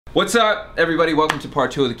What's up, everybody? Welcome to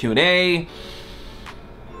part 2 of the Q&A.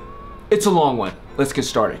 It's a long one. Let's get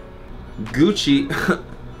started. Gucci, her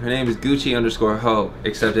name is Gucci_Ho,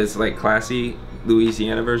 except it's like classy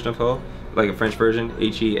Louisiana version of Ho, like a French version,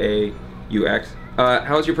 H-E-A-U-X.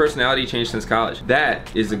 How has your personality changed since college?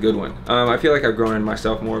 That is a good one. I feel like I've grown in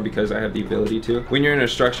myself more because I have the ability to. When you're in a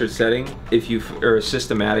structured setting, or a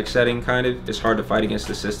systematic setting kind of, it's hard to fight against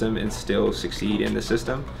the system and still succeed in the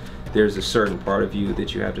system. There's a certain part of you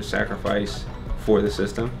that you have to sacrifice for the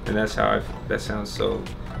system, and that's how that sounds so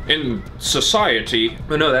in society.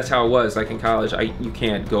 But no, that's how it was. Like in college, you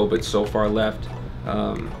can't go but so far left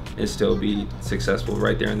and still be successful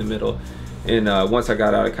right there in the middle. And once I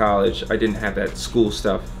got out of college, I didn't have that school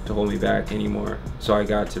stuff to hold me back anymore, so I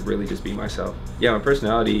got to really just be myself. Yeah, my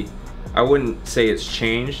personality, I wouldn't say it's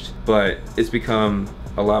changed, but it's become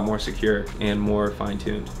a lot more secure and more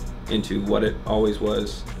fine-tuned into what it always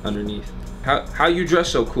was underneath. How you dress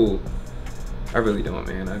so cool? I really don't,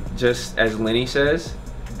 man. Just as Lenny says,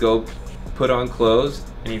 go put on clothes,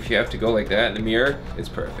 and if you have to go like that in the mirror, it's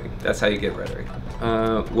perfect. That's how you get rhetoric.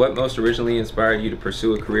 What most originally inspired you to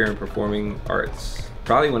pursue a career in performing arts?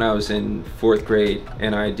 Probably when I was in 4th grade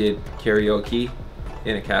and I did karaoke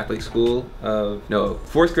in a Catholic school.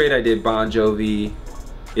 4th grade I did Bon Jovi,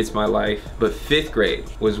 It's My Life, but 5th grade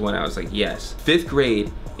was when I was like, yes. 5th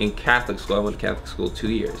grade in Catholic school, I went to Catholic school 2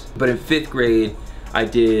 years. But in 5th grade, I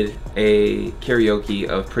did a karaoke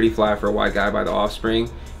of Pretty Fly for a White Guy by The Offspring,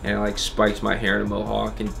 and I like spiked my hair in a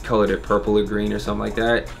mohawk and colored it purple or green or something like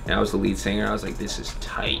that. And I was the lead singer. I was like, this is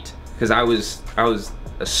tight. Because I was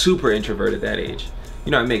a super introvert at that age.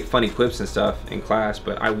 You know, I make funny quips and stuff in class,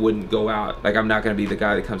 but I wouldn't go out. Like, I'm not gonna be the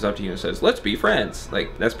guy that comes up to you and says, let's be friends.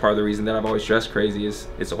 Like, that's part of the reason that I've always dressed crazy, is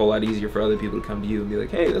it's a whole lot easier for other people to come to you and be like,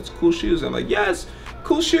 hey, that's cool shoes. And I'm like, yes,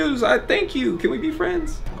 cool shoes, thank you, can we be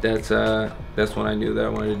friends? That's when I knew that I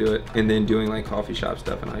wanted to do it. And then doing like coffee shop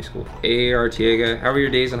stuff in high school. A. Artiega, how were your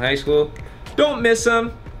days in high school? Don't miss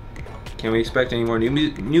them. Can we expect any more new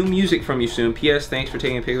music from you soon? P.S. Thanks for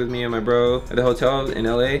taking a pic with me and my bro at the hotel in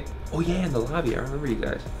LA. Oh yeah, in the lobby, I remember you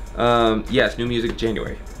guys. Yes, new music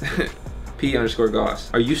January.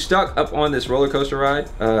 P_Goss. Are you stuck up on this roller coaster ride?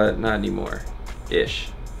 Not anymore, ish.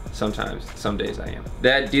 Sometimes, some days I am.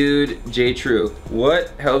 That dude, J True. What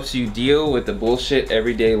helps you deal with the bullshit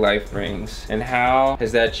everyday life brings? And how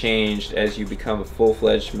has that changed as you become a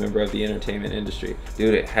full-fledged member of the entertainment industry?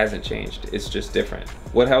 Dude, it hasn't changed. It's just different.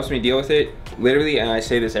 What helps me deal with it? Literally, and I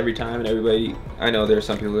say this every time, and everybody, I know there are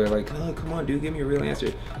some people that are like, oh, come on, dude, give me a real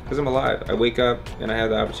answer. Because I'm alive. I wake up and I have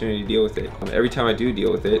the opportunity to deal with it. Every time I do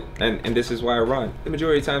deal with it, and this is why I run. The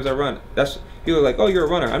majority of times I run. People are like, oh, you're a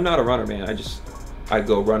runner. I'm not a runner, man. I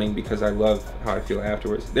go running because I love how I feel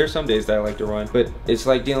afterwards. There's some days that I like to run, but it's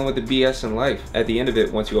like dealing with the BS in life. At the end of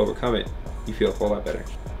it, once you overcome it, you feel a whole lot better.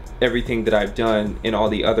 Everything that I've done and all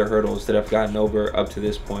the other hurdles that I've gotten over up to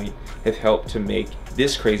this point have helped to make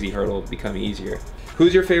this crazy hurdle become easier.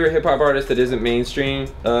 Who's your favorite hip hop artist that isn't mainstream?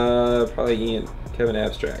 Probably Ian, Kevin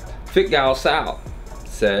Abstract. Fit Gal Sal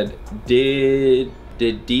said, did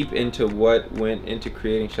deep into what went into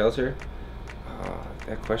creating Shelter?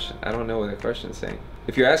 That question, I don't know what that question is saying.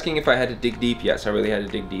 If you're asking if I had to dig deep, yes, I really had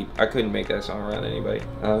to dig deep. I couldn't make that song around anybody.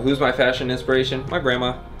 Who's my fashion inspiration? My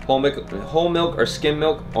grandma. Whole milk or skim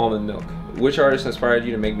milk? Almond milk. Which artist inspired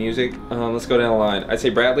you to make music? Let's go down the line. I'd say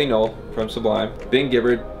Bradley Knoll from Sublime, Ben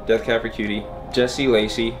Gibbard, Death Cab for Cutie, Jesse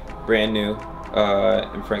Lacey, Brand New,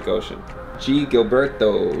 and Frank Ocean. G.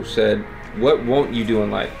 Gilberto said, what won't you do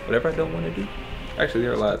in life? Whatever I don't want to do. Actually,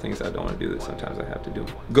 there are a lot of things I don't want to do that sometimes I have to do.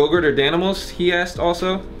 Go-Gurt or Danimals, he asked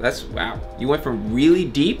also. That's, wow. You went from really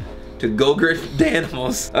deep to Go-Gurt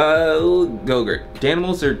Danimals. Go-Gurt.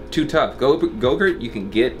 Danimals are too tough. Go-Gurt, you can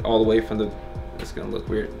get all the way from the, it's gonna look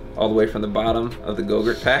weird, all the way from the bottom of the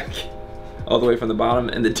Go-Gurt pack. All the way from the bottom,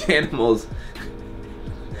 and the Danimals,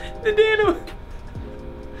 the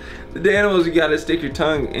Danimals, you gotta stick your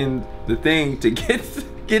tongue in the thing to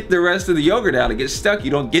get the rest of the yogurt out. It gets stuck.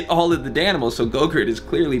 You don't get all of the Danimals, so Go-Gurt is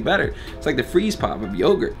clearly better. It's like the freeze pop of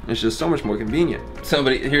yogurt. It's just so much more convenient.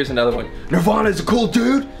 Here's another one. Nirvana is a cool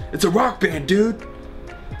dude. It's a rock band, dude.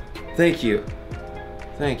 Thank you.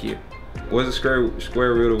 Thank you. What is the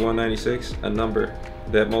square root of 196? A number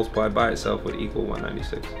that multiplied by itself would equal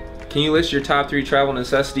 196. Can you list your top 3 travel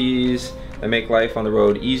necessities that make life on the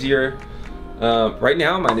road easier? Right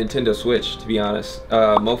now, my Nintendo Switch, to be honest.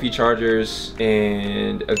 Mophie chargers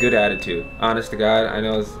and a good attitude. Honest to God, I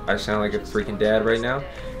know I sound like a freaking dad right now,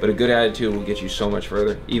 but a good attitude will get you so much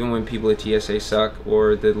further. Even when people at TSA suck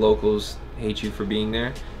or the locals hate you for being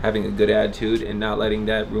there, having a good attitude and not letting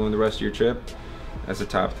that ruin the rest of your trip, that's a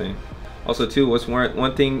top thing. Also too, what's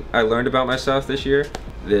one thing I learned about myself this year?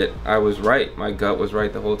 That I was right. My gut was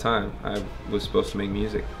right the whole time. I was supposed to make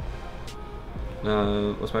music.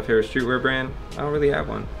 What's my favorite streetwear brand? I don't really have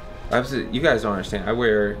one. You guys don't understand. I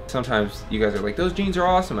wear, sometimes you guys are like, those jeans are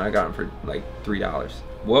awesome. And I got them for like $3.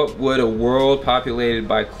 What would a world populated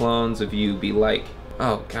by clones of you be like?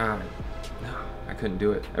 Oh God, no, I couldn't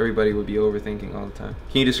do it. Everybody would be overthinking all the time.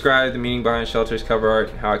 Can you describe the meaning behind Shelter's cover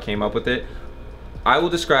art, how I came up with it? I will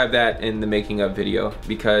describe that in the making of video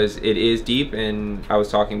because it is deep, and I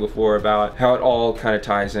was talking before about how it all kind of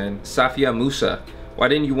ties in. Safia Musa. Why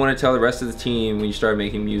didn't you want to tell the rest of the team when you started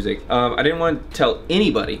making music? I didn't want to tell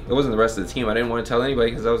anybody. It wasn't the rest of the team. I didn't want to tell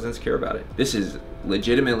anybody because I was insecure about it. This is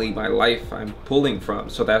legitimately my life I'm pulling from.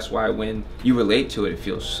 So that's why when you relate to it, it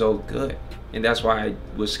feels so good. And that's why I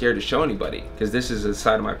was scared to show anybody, because this is a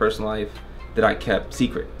side of my personal life that I kept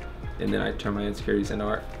secret. And then I turned my insecurities into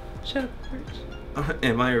art. Shut up,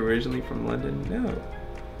 Am I originally from London? No.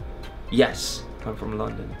 Yes, I'm from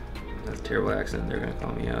London. That's a terrible accent. They're gonna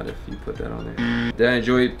call me out if you put that on there. Did I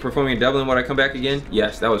enjoy performing in Dublin? Would I come back again?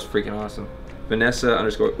 Yes, that was freaking awesome. Vanessa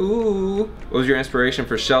 _ ooh. What was your inspiration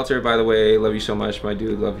for Shelter? By the way, love you so much, my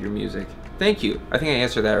dude. Love your music. Thank you. I think I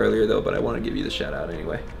answered that earlier though, but I want to give you the shout out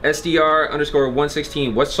anyway. SDR _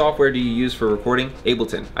 116. What software do you use for recording?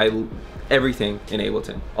 Ableton. Everything in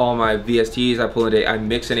Ableton. All my VSTs I pull in, I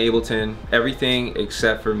mix in Ableton, everything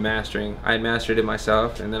except for mastering. I mastered it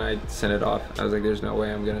myself and then I sent it off. I was like, there's no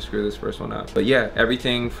way I'm gonna screw this first one up. But yeah,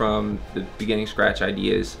 everything from the beginning scratch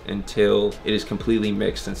ideas until it is completely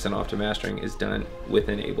mixed and sent off to mastering is done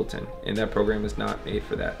within Ableton. And that program is not made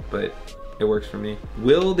for that, but it works for me.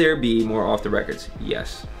 Will there be more off the records?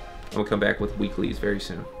 Yes. I'm gonna come back with weeklies very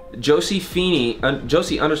soon. Josie _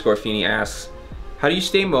 Feeney asks, how do you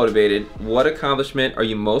stay motivated? What accomplishment are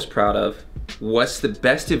you most proud of? What's the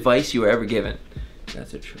best advice you were ever given?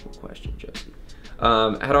 That's a triple question, Josie.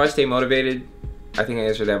 How do I stay motivated? I think I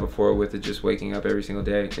answered that before with just waking up every single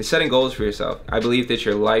day and setting goals for yourself. I believe that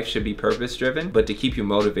your life should be purpose driven, but to keep you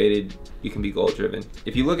motivated, you can be goal driven.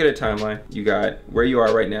 If you look at a timeline, you got where you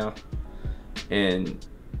are right now and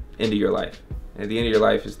into your life. At the end of your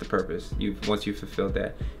life is the purpose. Once you've fulfilled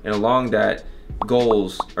that. And along that,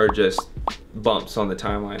 goals are just bumps on the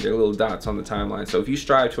timeline. They're little dots on the timeline. So if you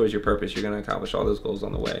strive towards your purpose, you're gonna accomplish all those goals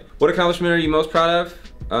on the way. What accomplishment are you most proud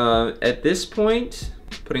of? At this point,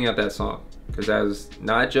 putting out that song. Because that was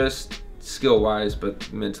not just skill-wise,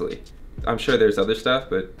 but mentally. I'm sure there's other stuff,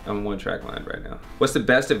 but I'm one track mind right now. What's the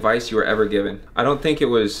best advice you were ever given? I don't think it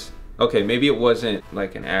was, okay, maybe it wasn't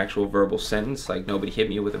like an actual verbal sentence, like nobody hit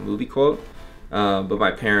me with a movie quote. But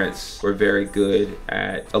my parents were very good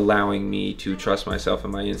at allowing me to trust myself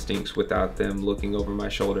and my instincts without them looking over my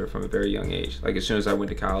shoulder from a very young age. Like as soon as I went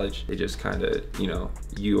to college, they just kind of, you know,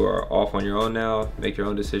 you are off on your own now, make your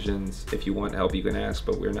own decisions. If you want help, you can ask,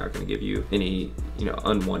 but we're not gonna give you any, you know,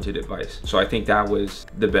 unwanted advice. So I think that was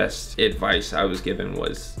the best advice I was given,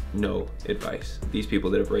 was no advice. These people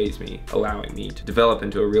that have raised me, allowing me to develop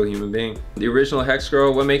into a real human being. The original Hex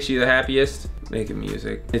Girl, what makes you the happiest? Making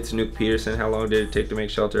music. It's Nuke Peterson. How long did it take to make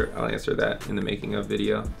Shelter? I'll answer that in the making of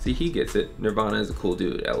video. See, he gets it. Nirvana is a cool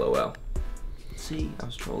dude, LOL. See, I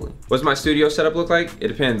was trolling. What's my studio setup look like? It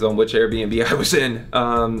depends on which Airbnb I was in.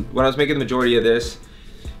 When I was making the majority of this,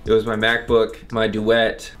 it was my MacBook, my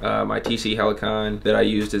Duet, my TC Helicon that I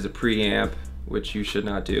used as a preamp, which you should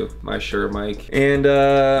not do, my Shure mic, and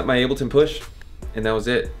my Ableton Push. And that was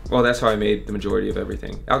it. Well, that's how I made the majority of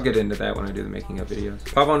everything. I'll get into that when I do the making of videos.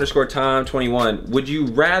 Papa _ Tom 21. Would you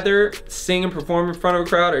rather sing and perform in front of a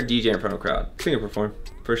crowd or DJ in front of a crowd? Sing and perform,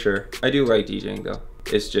 for sure. I do like DJing though.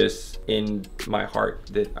 It's just in my heart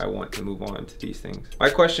that I want to move on to these things. My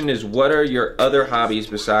question is, what are your other hobbies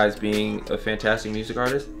besides being a fantastic music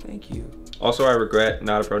artist? Thank you. Also, I regret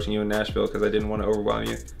not approaching you in Nashville because I didn't want to overwhelm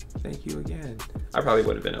you. Thank you again. I probably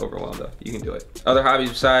would have been overwhelmed though. You can do it. Other hobbies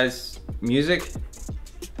besides music?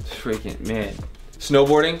 Freaking man.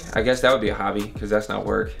 Snowboarding, I guess that would be a hobby because that's not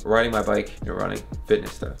work. Riding my bike and running,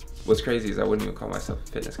 fitness stuff. What's crazy is I wouldn't even call myself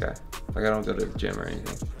a fitness guy. Like I don't go to the gym or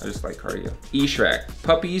anything. I just like cardio. E-Shrek,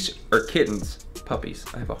 puppies or kittens? Puppies,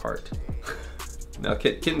 I have a heart. No,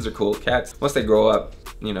 kittens are cool. Cats, once they grow up,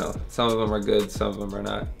 you know, some of them are good, some of them are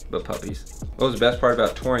not, but puppies. What was the best part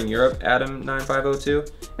about touring Europe,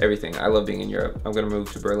 Adam9502? Everything. I love being in Europe. I'm gonna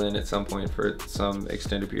move to Berlin at some point for some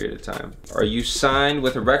extended period of time. Are you signed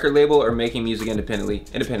with a record label or making music independently?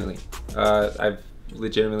 Independently. I've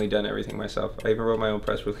legitimately done everything myself. I even wrote my own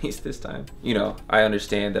press release this time. You know, I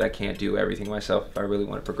understand that I can't do everything myself if I really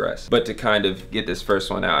want to progress. But to kind of get this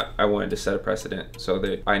first one out, I wanted to set a precedent so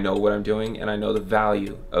that I know what I'm doing and I know the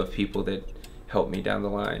value of people that help me down the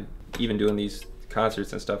line. Even doing these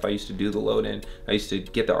concerts and stuff, I used to do the load in. I used to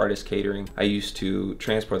get the artist catering. I used to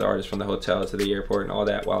transport the artist from the hotel to the airport and all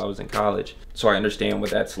that while I was in college. So I understand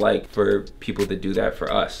what that's like for people that do that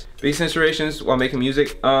for us. Biggest inspirations while making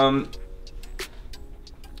music, probably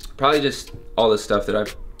just all the stuff that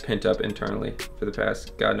I've pent up internally for the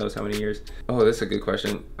past God knows how many years. Oh, that's a good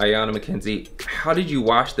question. Ayana McKenzie, how did you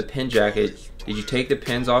wash the pin jacket? Did you take the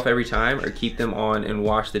pins off every time or keep them on and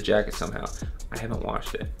wash the jacket somehow? I haven't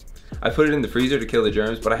washed it. I put it in the freezer to kill the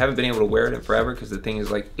germs, but I haven't been able to wear it in forever because the thing is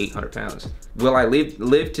like 800 pounds. Will I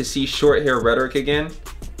live to see short hair rhetoric again?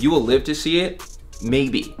 You will live to see it?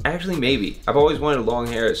 Maybe. Actually, maybe. I've always wanted long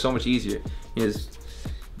hair. It's so much easier. You just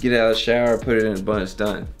get out of the shower, put it in a bun, it's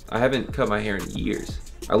done. I haven't cut my hair in years.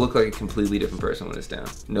 I look like a completely different person when it's down.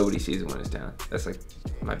 Nobody sees it when it's down. That's like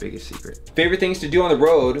my biggest secret. Favorite things to do on the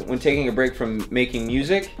road when taking a break from making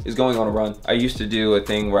music is going on a run. I used to do a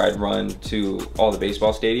thing where I'd run to all the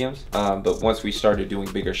baseball stadiums, but once we started doing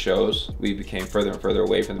bigger shows, we became further and further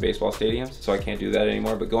away from the baseball stadiums, so I can't do that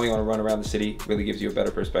anymore. But going on a run around the city really gives you a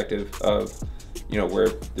better perspective of, you know, where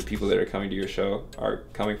the people that are coming to your show are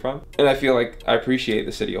coming from. And I feel like I appreciate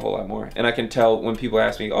the city a whole lot more. And I can tell when people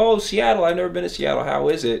ask me, oh, Seattle, I've never been to Seattle, how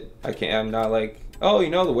is it? I'm not like, oh, you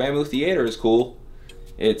know, the WAMU Theater is cool.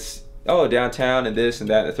 It's, oh, downtown and this and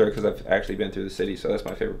that and the third, because I've actually been through the city, so that's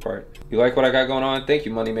my favorite part. You like what I got going on? Thank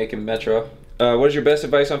you, Money Making Metro. What is your best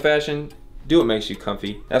advice on fashion? Do what makes you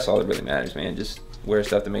comfy. That's all that really matters, man. Just wear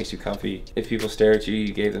stuff that makes you comfy. If people stare at you,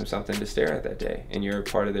 you gave them something to stare at that day, and you're a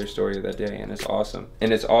part of their story of that day, and it's awesome.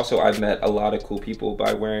 And it's also, I've met a lot of cool people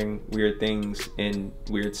by wearing weird things in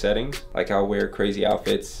weird settings. Like I'll wear crazy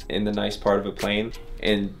outfits in the nice part of a plane,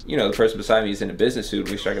 and you know, the person beside me is in a business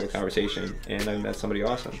suit, we strike up a conversation, and I met somebody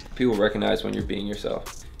awesome. People recognize when you're being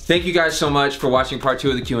yourself. Thank you guys so much for watching part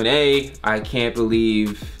 2 of the Q&A. I can't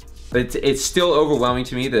believe, it's still overwhelming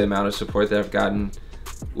to me the amount of support that I've gotten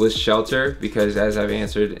with Shelter, because as I've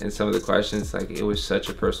answered in some of the questions, like it was such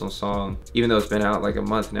a personal song. Even though it's been out like a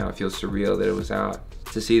month now, it feels surreal that it was out.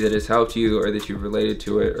 To see that it's helped you, or that you've related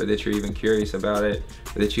to it, or that you're even curious about it,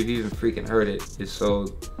 or that you've even freaking heard it is so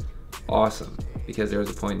awesome, because there was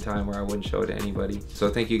a point in time where I wouldn't show it to anybody. So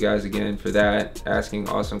thank you guys again for that, asking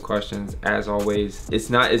awesome questions as always. It's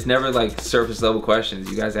never like surface level questions.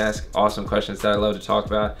 You guys ask awesome questions that I love to talk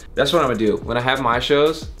about. That's what I'm gonna do. When I have my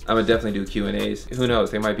shows, I'm gonna definitely do Q&As. Who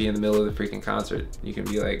knows, they might be in the middle of the freaking concert. You can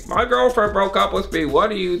be like, my girlfriend broke up with me, what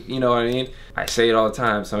do you know what I mean? I say it all the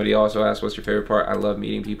time. Somebody also asks, what's your favorite part? I love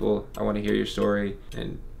meeting people. I wanna hear your story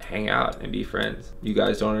and hang out and be friends. You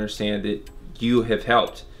guys don't understand that you have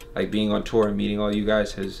helped. Like being on tour and meeting all you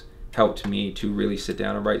guys has helped me to really sit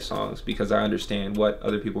down and write songs, because I understand what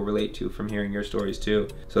other people relate to from hearing your stories too.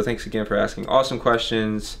 So thanks again for asking awesome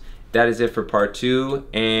questions. That is it for part 2,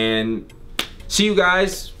 and see you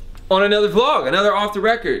guys on another vlog, another off the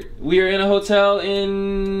record. We are in a hotel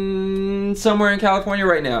in somewhere in California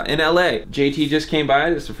right now, in LA. JT just came by.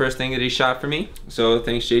 This is the first thing that he shot for me. So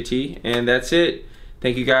thanks, JT. And that's it.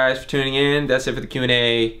 Thank you guys for tuning in. That's it for the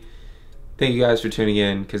Q&A. Thank you guys for tuning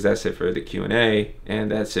in, because that's it for the Q&A, and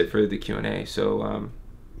that's it for the Q&A. So,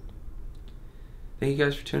 thank you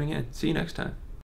guys for tuning in. See you next time.